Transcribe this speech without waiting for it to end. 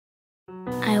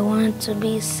I want to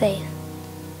be safe.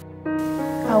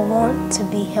 I want to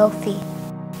be healthy.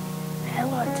 I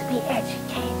want to be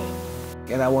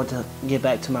educated. And I want to give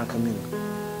back to my community.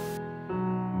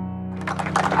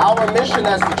 Our mission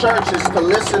as the church is to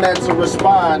listen and to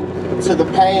respond to the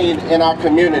pain in our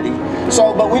community.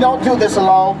 But we don't do this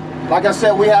alone. Like I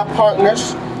said, we have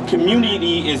partners.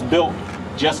 Community is built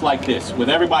just like this, with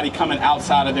everybody coming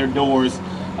outside of their doors,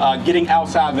 getting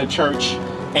outside of the church,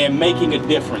 and making a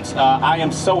difference. I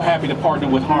am so happy to partner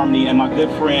with Harmony and my good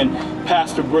friend,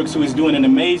 Pastor Brooks, who is doing an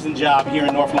amazing job here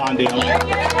in North Lawndale.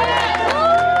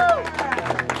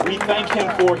 We thank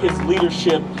him for his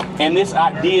leadership and this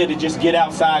idea to just get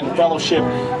outside and fellowship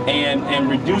and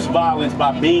reduce violence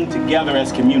by being together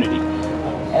as community.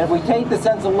 And if we take the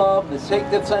sense of love, we take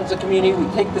the sense of community, we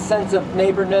take the sense of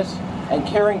neighborness and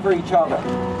caring for each other,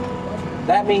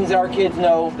 that means our kids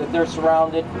know that they're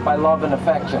surrounded by love and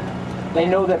affection. They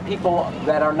know that people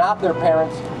that are not their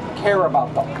parents care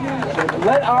about them.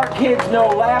 Let our kids know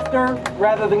laughter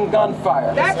rather than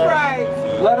gunfire. That's right.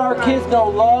 Let our kids know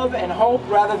love and hope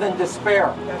rather than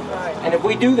despair. That's right. And if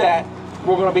we do that,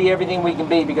 we're going to be everything we can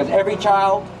be, because every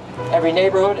child, every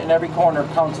neighborhood, and every corner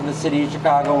counts in the city of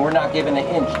Chicago, and we're not giving an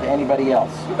inch to anybody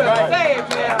else. You better say it,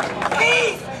 man.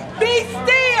 Peace, be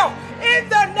still. In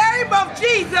the name of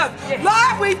Jesus.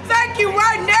 Lord, we thank you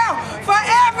right now for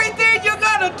everything you're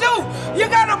going to do. You're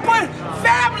going to put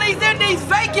families in these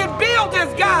vacant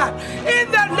buildings, God.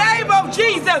 In the name of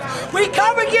Jesus. We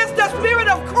come against the spirit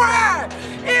of crime.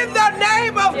 In the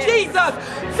name of Jesus.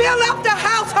 Fill up the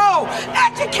household.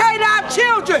 Educate our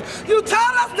children. You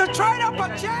told us to train up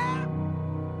a child.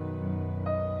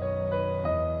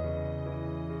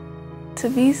 To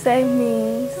be safe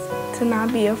means to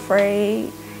not be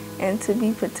afraid and to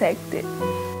be protected.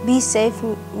 Be safe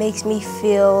makes me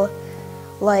feel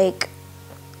like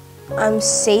I'm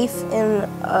safe in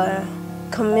a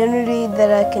community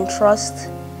that I can trust.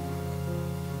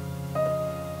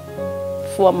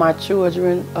 For my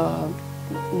children,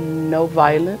 no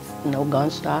violence, no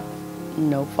gunshots,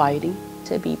 no fighting.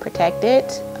 To be protected,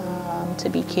 to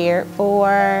be cared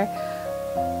for.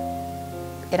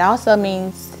 It also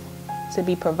means to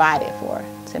be provided for,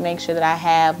 to make sure that I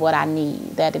have what I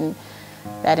need, that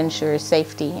ensures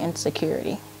safety and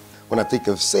security. When I think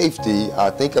of safety, I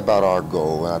think about our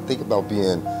goal, and I think about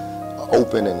being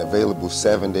open and available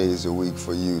 7 days a week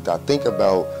for youth. I think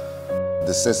about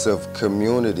the sense of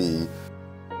community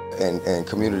and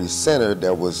community center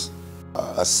that was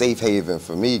a safe haven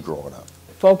for me growing up.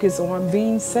 Focus on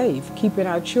being safe, keeping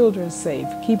our children safe,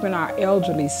 keeping our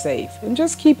elderly safe, and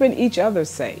just keeping each other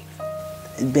safe.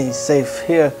 Being safe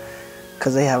here,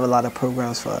 because they have a lot of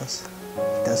programs for us.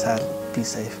 That's how to be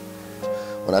safe.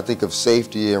 When I think of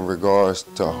safety in regards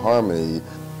to Harmony,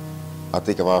 I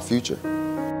think of our future.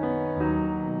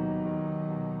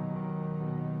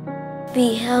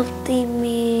 Be healthy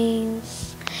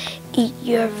means eat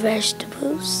your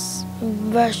vegetables,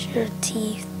 brush your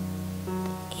teeth,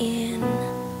 and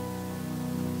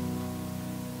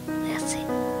that's it.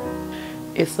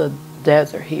 It's a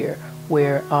desert here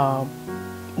where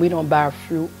we don't buy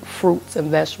fruits and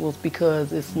vegetables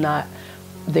because it's not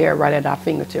there right at our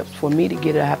fingertips. For me to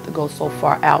get it, I have to go so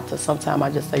far out that sometimes I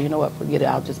just say, you know what, forget it,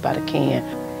 I'll just buy the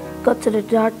can. Go to the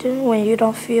doctor when you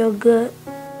don't feel good.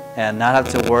 And not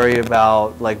have to worry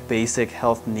about like basic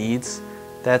health needs.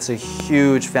 That's a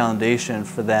huge foundation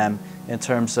for them in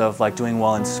terms of like doing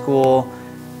well in school,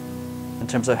 in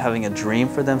terms of having a dream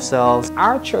for themselves.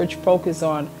 Our church focuses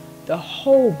on the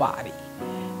whole body,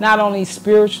 not only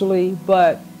spiritually,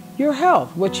 but your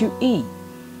health, what you eat,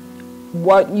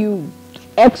 what you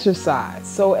exercise.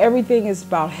 So everything is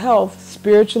about health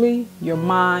spiritually, your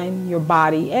mind, your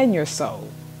body, and your soul.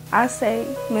 I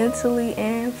say mentally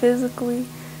and physically,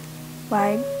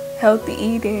 like healthy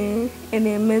eating, and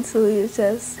then mentally it's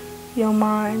just your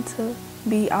mind to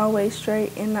be always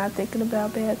straight and not thinking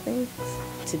about bad things.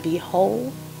 To be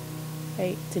whole,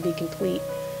 right? To be complete.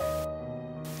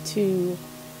 To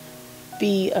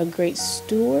be a great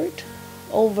steward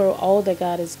over all that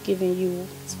God has given you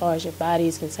as far as your body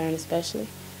is concerned especially.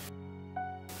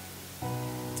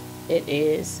 It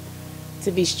is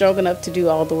to be strong enough to do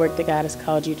all the work that God has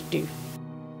called you to do.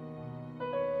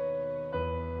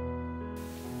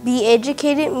 Be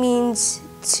educated means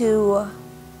to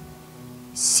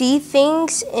see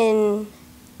things and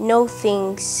know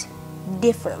things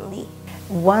differently.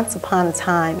 Once upon a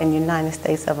time in the United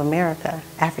States of America,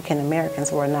 African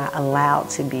Americans were not allowed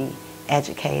to be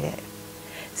educated.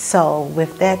 So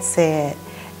with that said,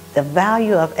 the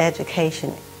value of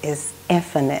education is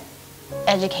infinite.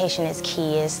 Education is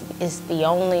key, is the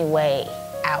only way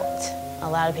out A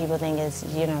lot of people think it's,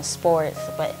 sports,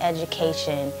 but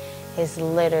education is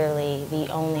literally the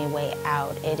only way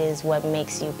out. It is what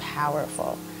makes you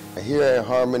powerful. Here at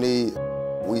Harmony,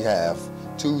 we have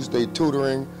Tuesday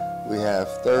tutoring, we have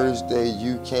Thursday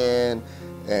UCAN,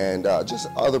 and just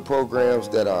other programs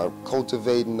that are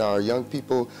cultivating our young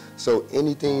people. So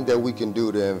anything that we can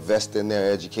do to invest in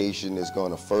their education is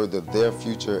going to further their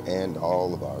future and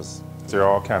all of ours. They're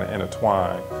all kind of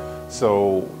intertwined.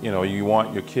 So, you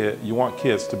want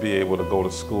kids to be able to go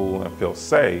to school and feel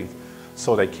safe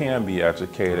so they can be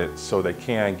educated, so they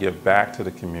can give back to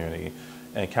the community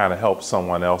and kind of help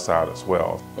someone else out as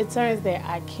well. It turns their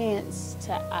I can'ts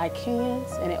to I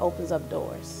cans, and it opens up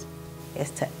doors.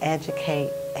 It's to educate,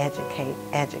 educate,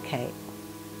 educate.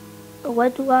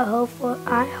 What do I hope for?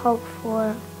 I hope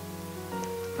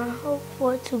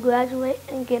for to graduate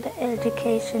and get an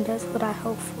education. That's what I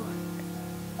hope for.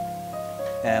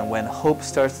 And when hope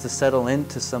starts to settle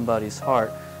into somebody's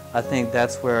heart, I think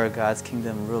that's where God's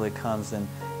kingdom really comes and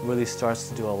really starts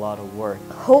to do a lot of work.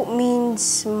 Hope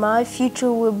means my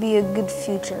future will be a good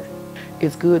future.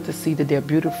 It's good to see that they're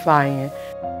beautifying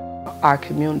our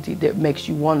community that makes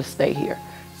you want to stay here.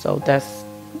 So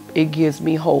it gives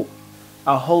me hope.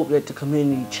 I hope that the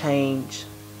community change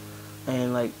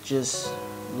and just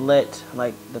let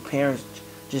the parents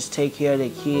just take care of their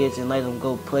kids and let them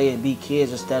go play and be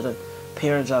kids instead of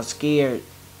parents are scared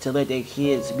to let their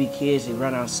kids be kids and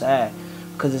run outside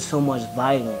because there's so much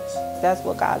violence. That's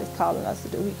what God is calling us to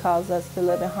do. He calls us to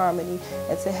live in harmony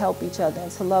and to help each other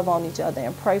and to love on each other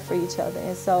and pray for each other.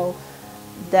 And so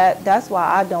that's why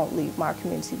I don't leave my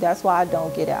community. That's why I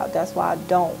don't get out. That's why I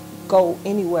don't go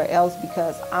anywhere else,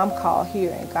 because I'm called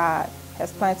here and God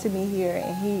has planted me here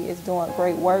and He is doing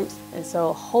great works. And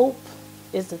so hope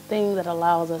is the thing that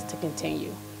allows us to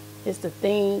continue. It's the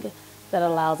thing that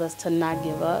allows us to not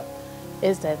give up.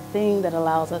 It's that thing that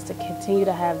allows us to continue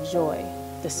to have joy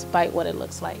despite what it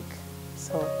looks like.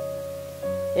 So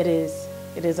it is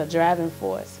a driving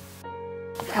force.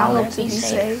 I want to be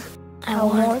safe. I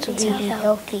want to be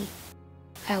healthy.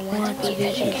 I want to be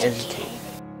educated.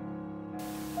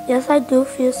 Yes, I do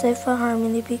feel safe for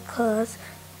Harmony because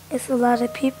it's a lot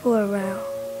of people around.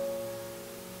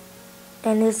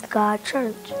 And it's God's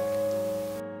church.